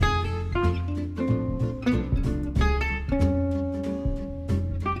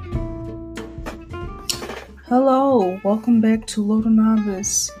Hello, welcome back to Little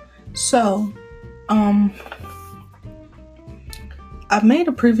Novice. So, um, I made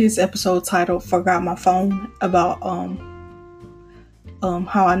a previous episode titled "Forgot My Phone" about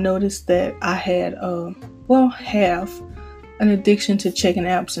how I noticed that I had have an addiction to checking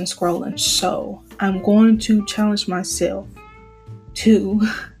apps and scrolling. So I'm going to challenge myself to.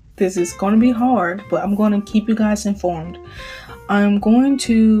 This is going to be hard, but I'm going to keep you guys informed. I'm going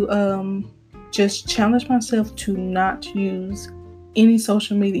to just challenge myself to not use any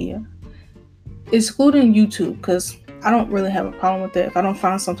social media, excluding YouTube, because I don't really have a problem with that. If I don't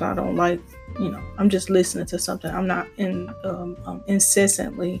find something I don't like, I'm just listening to something. I'm not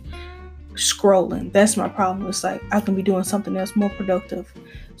incessantly scrolling. That's my problem. It's like I can be doing something else more productive.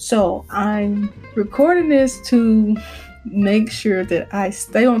 So I'm recording this to make sure that I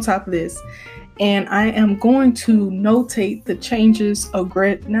stay on top of this. And I am going to notate the changes,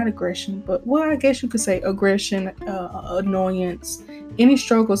 not aggression, but I guess you could say aggression, annoyance, any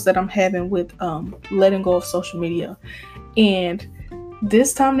struggles that I'm having with letting go of social media. And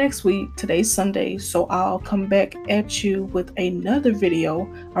this time next week, today's Sunday, so I'll come back at you with another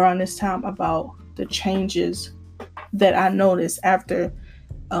video around this time about the changes that I noticed after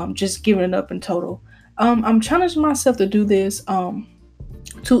just giving it up in total. I'm challenging myself to do this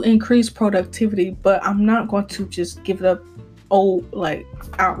to increase productivity, but I'm not going to just give it up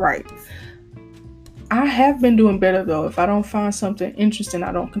outright. I have been doing better though. If I don't find something interesting,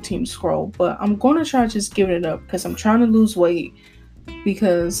 I don't continue to scroll, but I'm going to try just giving it up because I'm trying to lose weight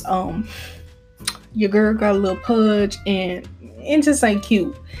because your girl got a little pudge and it just ain't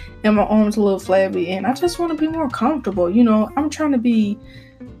cute, and my arms a little flabby, and I just want to be more comfortable. I'm trying to be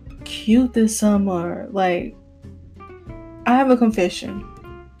cute this summer. Like, I have a confession.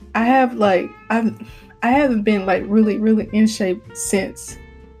 I haven't been really, really in shape since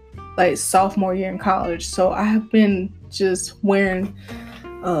sophomore year in college. So I have been just wearing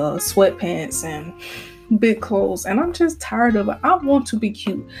sweatpants and big clothes, and I'm just tired of it. I want to be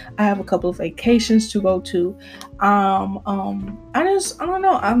cute. I have a couple of vacations to go to. I don't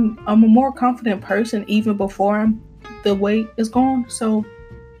know. I'm a more confident person even before the weight is gone. So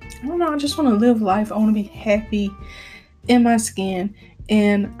I don't know. I just want to live life. I want to be happy in my skin.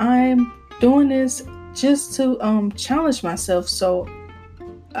 And I'm doing this just to challenge myself. So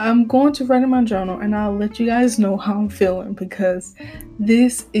I'm going to write in my journal and I'll let you guys know how I'm feeling, because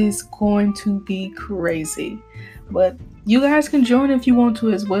this is going to be crazy. But you guys can join if you want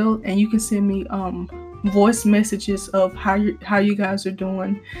to as well, and you can send me voice messages of how you guys are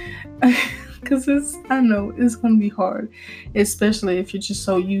doing. Because I know it's going to be hard, especially if you're just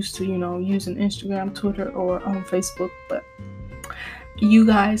so used to, using Instagram, Twitter, or Facebook. But you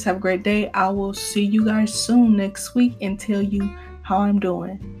guys have a great day. I will see you guys soon next week and tell you how I'm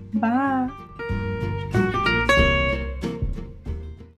doing. Bye.